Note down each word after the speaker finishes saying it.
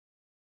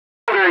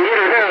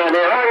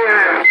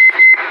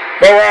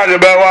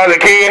Budweiser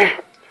kid.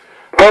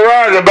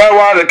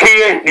 Budweiser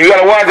kid. You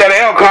gotta watch that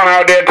L corner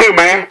out there too,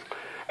 man.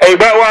 Hey,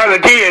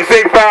 Budweiser kid,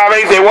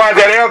 6'5", say watch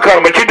that L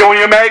corner, but you doing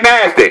your Mac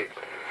nasty.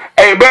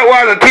 Hey,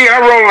 Budweiser kid,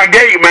 I'm rolling a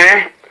gate,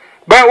 man.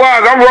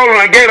 Budweiser, I'm rolling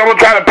a gate. I'm gonna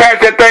try to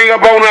patch that thing up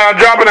on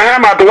dropping the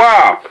hammer out the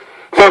wall.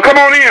 So come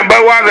on in,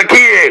 Budweiser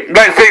kid.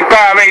 That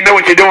 6'5" ain't know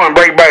what you're doing,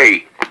 break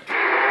bait.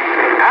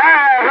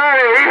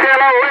 Honey, he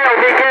tell old Will,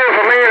 be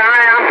careful, man.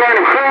 I'm kind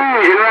of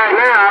cruising right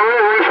now. I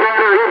really wish I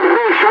had hit the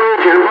big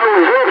switch and blow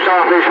his lips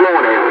off this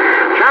morning.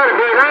 Trying to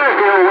be nice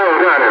to old Will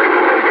Gunner.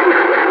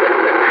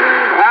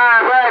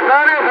 Brad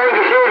Gunner, I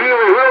think you said you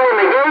was rolling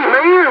the gate,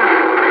 man.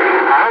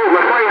 I hope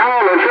my freight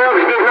hauling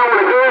truck's getting on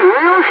the gate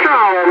real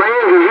strong,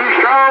 man, because you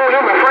strong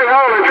in my freight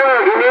hauling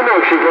truck in New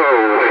Mexico.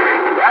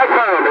 That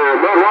thunder,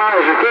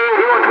 Budweiser kid,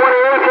 you're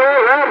 2018,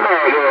 right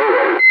back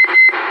ahead.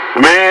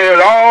 Man,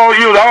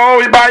 you was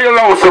always by your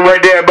lonesome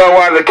right there,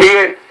 Budweiser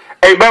kid.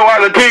 Hey,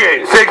 Budweiser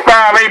kid,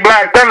 6'5",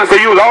 Black Thunder, so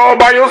you was all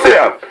by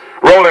yourself,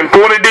 rolling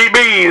 40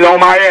 dBs on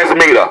my ass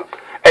meter.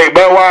 Hey,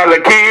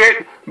 Budweiser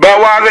kid,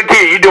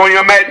 you doing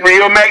your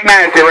Mac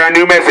nasty around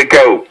New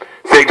Mexico.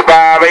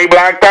 6'5",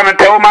 Black Thunder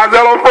told my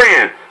Zello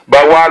friend,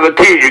 Budweiser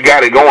kid, you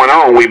got it going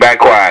on, we back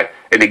quiet,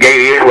 and the gate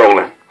is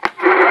rolling.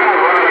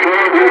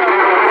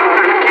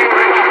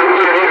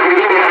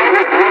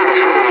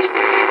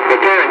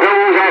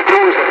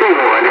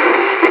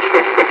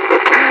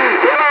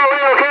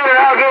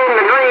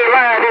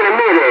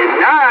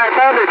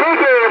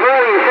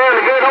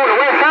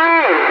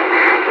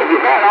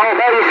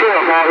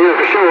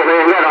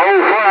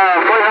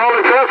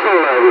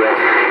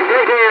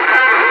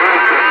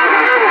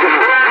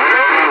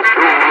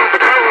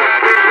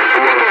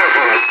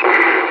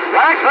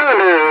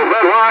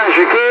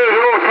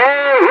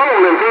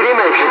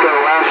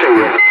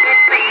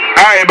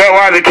 Alright,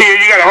 Budweiser kid,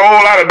 you got a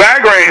whole lot of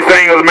background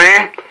singers,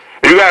 man.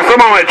 You got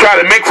some of them that try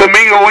to mix a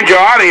mingle with your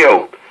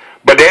audio,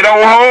 but they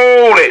don't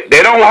hold it.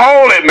 They don't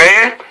hold it,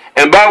 man.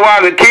 And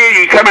Budweiser kid,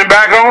 you coming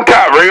back on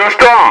top real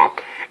strong.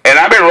 And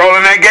I've been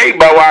rolling that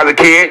gate, Budweiser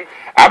kid.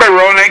 I've been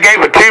rolling that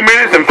gate for 2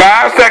 minutes and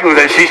 5 seconds,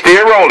 and she's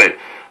still rolling.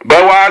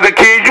 Budweiser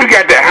kid, you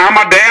got the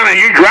hammer down and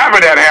you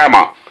driving that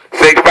hammer.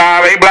 6'5",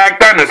 Black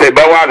Thunder, say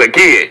Budweiser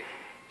kid.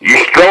 You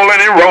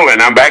strolling and rolling.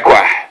 I'm back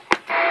quiet.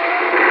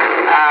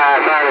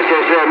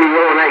 You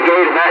rolling that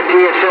gate about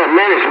 10-something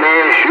minutes,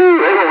 man.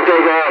 Shoo, they're going to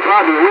take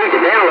probably a week to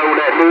download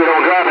that dude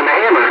on dropping the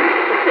hammer.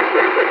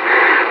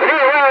 But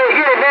anyway,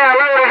 get it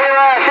downloaded.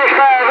 They're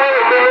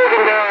 658. Be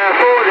looking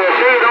forward to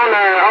see it on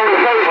the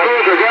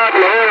Facebook or dropping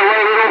the hammer.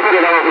 We're going to put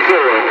it on for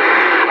sure.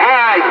 All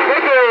right,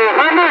 get the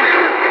Thunder.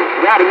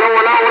 Got it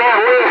going on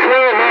out. Will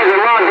Smith has a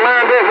lot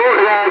lined up.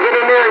 Get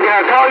in there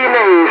and call your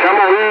names.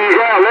 I'm going to ease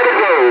out. Let it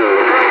go.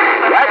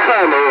 That's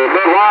Thunder.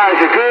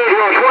 Budweiser kid,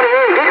 you're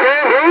 28. Get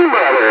down, game,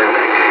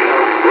 brother.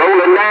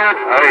 Rolling down.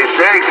 Hey,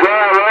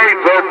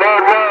 658 for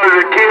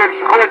Budweiser kid,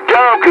 quit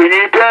talking.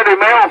 You tell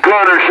him Elk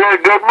Cutter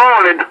said good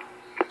morning.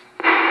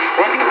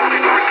 What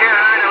morning, North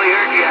Carolina? We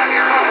heard you out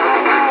here.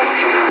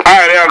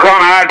 Alright, Elk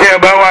Cutter, I tell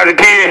Budweiser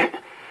kid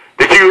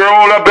that you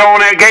rolled up on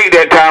that gate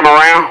that time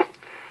around.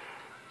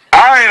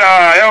 Alright,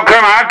 Elk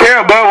Cutter, I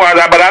tell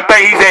Budweiser, but I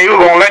think he said he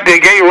was going to let the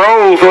gate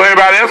roll so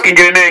everybody else can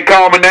get in there and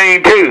call my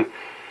name too.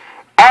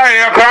 Alright,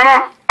 Elk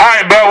Cutter.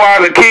 Alright,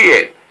 Budweiser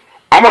kid.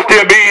 I'm going to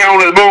still be here on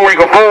this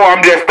Moonraker 4.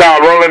 I'm just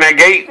rolling that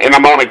gate, and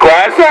I'm on the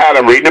quiet side.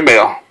 I'm reading the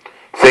mail.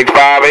 658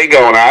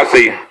 going. I'll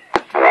see you.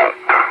 All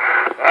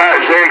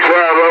right,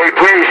 658,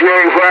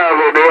 appreciate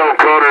 5